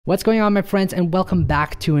What's going on, my friends, and welcome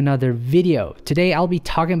back to another video. Today I'll be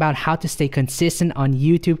talking about how to stay consistent on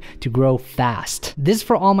YouTube to grow fast. This is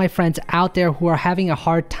for all my friends out there who are having a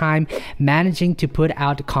hard time managing to put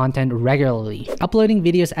out content regularly. Uploading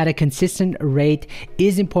videos at a consistent rate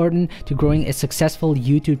is important to growing a successful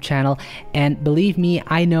YouTube channel, and believe me,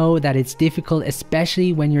 I know that it's difficult,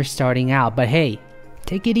 especially when you're starting out, but hey,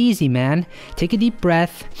 take it easy, man. Take a deep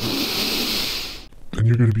breath and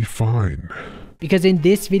you're gonna be fine. Because in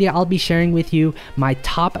this video, I'll be sharing with you my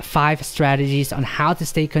top 5 strategies on how to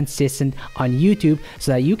stay consistent on YouTube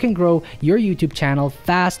so that you can grow your YouTube channel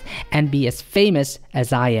fast and be as famous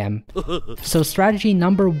as I am. So strategy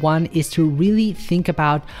number 1 is to really think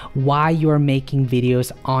about why you're making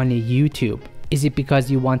videos on YouTube. Is it because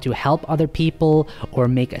you want to help other people or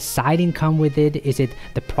make a side income with it? Is it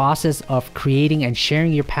the process of creating and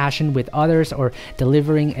sharing your passion with others or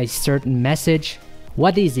delivering a certain message?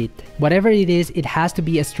 What is it? Whatever it is, it has to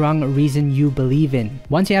be a strong reason you believe in.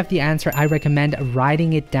 Once you have the answer, I recommend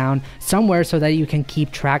writing it down somewhere so that you can keep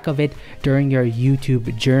track of it during your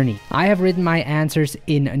YouTube journey. I have written my answers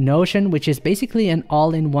in Notion, which is basically an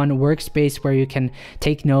all-in-one workspace where you can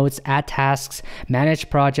take notes, add tasks, manage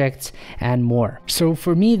projects, and more. So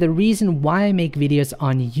for me, the reason why I make videos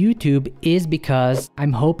on YouTube is because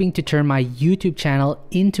I'm hoping to turn my YouTube channel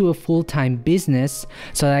into a full-time business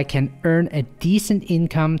so that I can earn a decent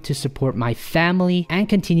income to support my family and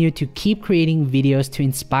continue to keep creating videos to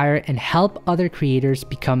inspire and help other creators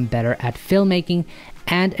become better at filmmaking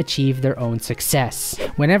and achieve their own success.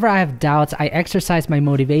 Whenever I have doubts, I exercise my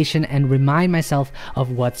motivation and remind myself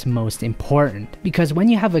of what's most important. Because when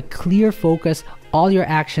you have a clear focus, all your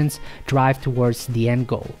actions drive towards the end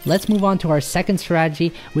goal. Let's move on to our second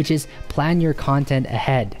strategy, which is plan your content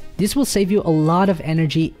ahead. This will save you a lot of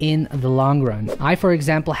energy in the long run. I, for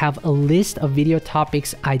example, have a list of video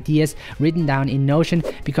topics, ideas written down in Notion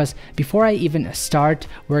because before I even start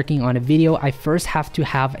working on a video, I first have to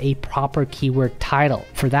have a proper keyword title.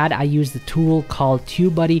 For that, I use the tool called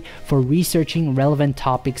TubeBuddy for researching relevant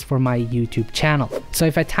topics for my YouTube channel. So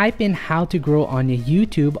if I type in how to grow on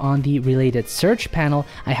YouTube on the related search panel,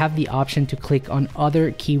 I have the option to click on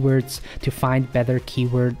other keywords to find better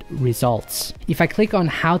keyword results. If I click on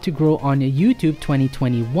how to grow on YouTube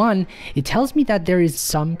 2021, it tells me that there is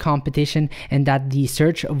some competition and that the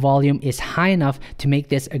search volume is high enough to make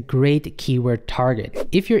this a great keyword target.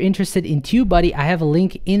 If you're interested in TubeBuddy, I have a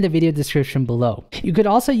link in the video description below. You could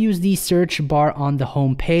also use the search bar on the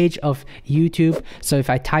home page of YouTube. So if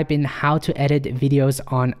I type in how to edit videos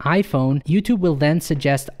on iPhone, YouTube will then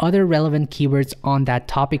suggest other relevant keywords on that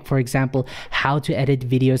topic. For example, how to edit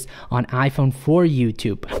videos on iPhone for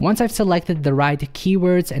YouTube. Once I've selected the right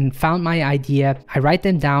keywords and found my idea, I write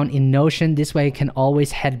them down in Notion. This way I can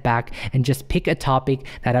always head back and just pick a topic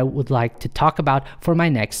that I would like to talk about for my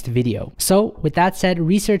next video. So with that said,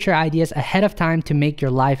 research your ideas ahead of time to make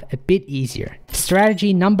your life a bit easier.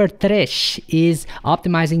 Strategy number 3 is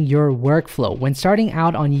optimizing your workflow. When starting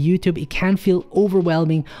out on YouTube, it can feel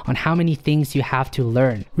overwhelming on how many things you have to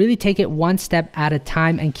learn. Really take it one step at a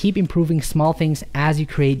time and keep improving small things as you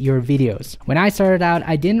create your videos. When I started out,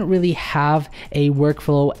 I didn't really have a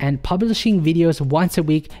workflow and publishing videos once a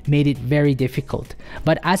week made it very difficult.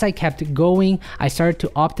 But as I kept going, I started to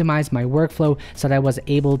optimize my workflow so that I was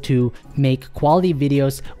able to make quality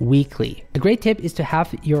videos weekly. A great tip is to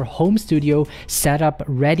have your home studio set up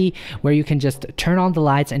ready where you can just turn on the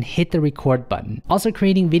lights and hit the record button. Also,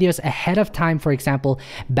 creating videos ahead of time, for example,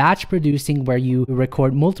 batch producing where you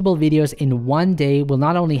record multiple videos in one day, will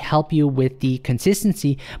not only help you with the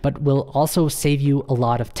consistency, but will also save you a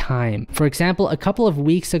lot of time. For example, a couple of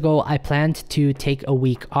weeks ago, I planned to take a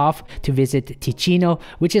week off to visit Ticino,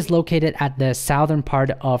 which is located at the southern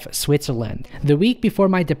part of Switzerland. The week before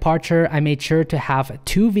my departure, I made sure to have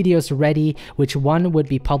 2 videos ready, which one would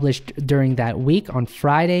be published during that week on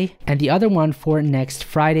Friday, and the other one for next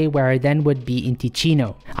Friday, where I then would be in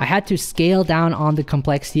Ticino. I had to scale down on the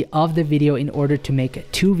complexity of the video in order to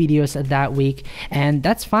make 2 videos that week, and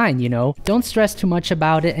that's fine, you know. Don't stress too much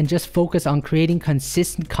about it and just focus on creating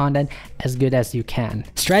consistent content as good as you can.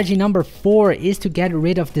 Strategy number 4 is to get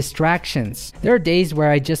rid of distractions. There are days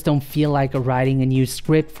where I just don't feel like writing a new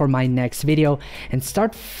script for my next video and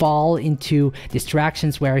fall into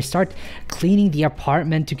distractions where I start cleaning the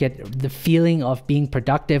apartment to get the feeling of being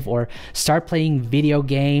productive, or start playing video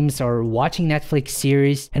games or watching Netflix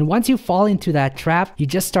series. And once you fall into that trap, you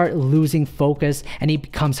just start losing focus and it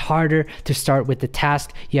becomes harder to start with the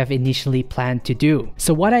task you have initially planned to do.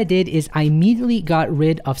 So what I did is I immediately got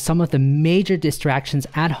rid of some of the major distractions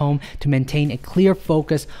at home to maintain a clear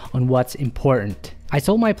focus on what's important. I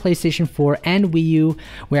sold my PlayStation 4 and Wii U,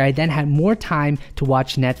 where I then had more time to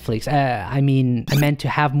watch Netflix. I meant to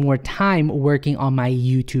have more time working on my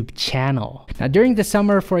YouTube channel. Now, during the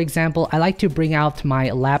summer, for example, I like to bring out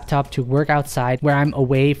my laptop to work outside where I'm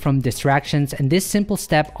away from distractions, and this simple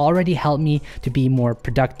step already helped me to be more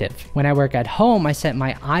productive. When I work at home, I set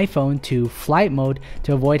my iPhone to flight mode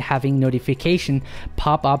to avoid having notification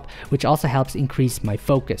pop up, which also helps increase my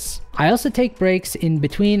focus. I also take breaks in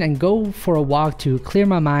between and go for a walk to clear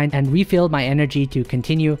my mind and refill my energy to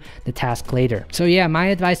continue the task later. So yeah, my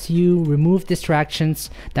advice to you, remove distractions.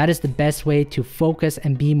 That is the best way to focus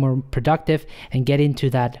and be more productive and get into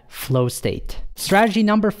that flow state. Strategy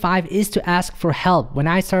number 5 is to ask for help. When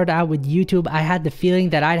I started out with YouTube, I had the feeling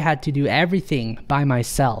that I had to do everything by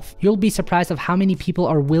myself. You'll be surprised of how many people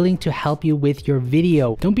are willing to help you with your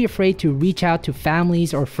video. Don't be afraid to reach out to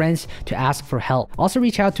families or friends to ask for help. Also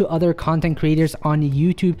reach out to other content creators on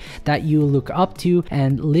YouTube that you look up to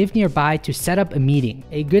and live nearby to set up a meeting.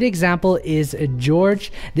 A good example is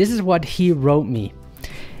George. This is what he wrote me.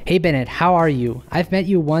 Hey Benett, how are you? I've met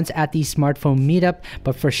you once at the smartphone meetup,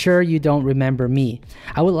 but for sure you don't remember me.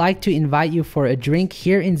 I would like to invite you for a drink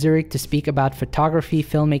here in Zurich to speak about photography,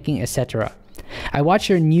 filmmaking, etc. I watch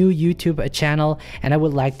your new YouTube channel and I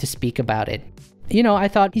would like to speak about it. You know, I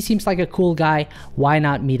thought he seems like a cool guy, why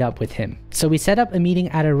not meet up with him? So we set up a meeting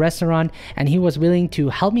at a restaurant and he was willing to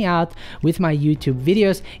help me out with my YouTube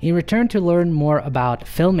videos in return to learn more about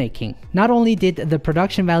filmmaking. Not only did the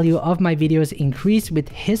production value of my videos increase with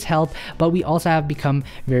his help, but we also have become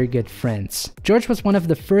very good friends. George was one of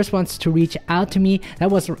the first ones to reach out to me.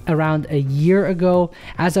 That was around a year ago.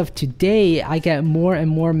 As of today, I get more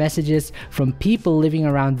and more messages from people living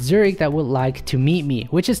around Zurich that would like to meet me,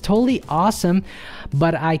 which is totally awesome.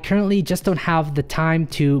 But I currently just don't have the time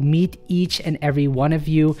to meet each and every one of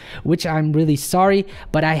you, which I'm really sorry,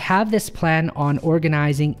 but I have this plan on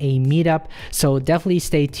organizing a meetup, so definitely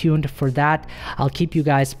stay tuned for that. I'll keep you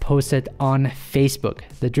guys posted on Facebook.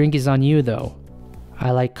 The drink is on you though. I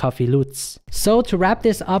like coffee Lutz. So to wrap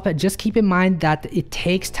this up, just keep in mind that it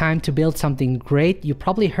takes time to build something great. You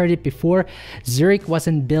probably heard it before. Zurich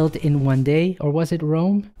wasn't built in one day, or was it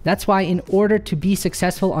Rome? That's why in order to be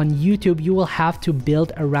successful on YouTube, you will have to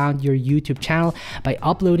build around your YouTube channel by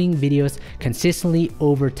uploading videos consistently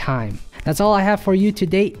over time. That's all I have for you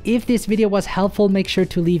today. If this video was helpful, make sure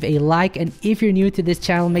to leave a like, and if you're new to this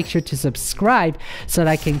channel, make sure to subscribe so that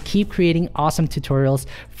I can keep creating awesome tutorials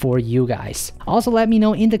for you guys. Also, let me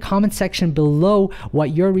know in the comment section below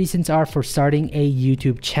what your reasons are for starting a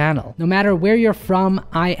YouTube channel. No matter where you're from,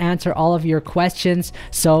 I answer all of your questions,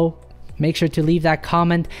 so make sure to leave that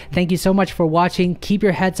comment. Thank you so much for watching. Keep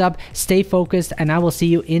your heads up, stay focused, and I will see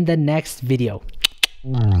you in the next video.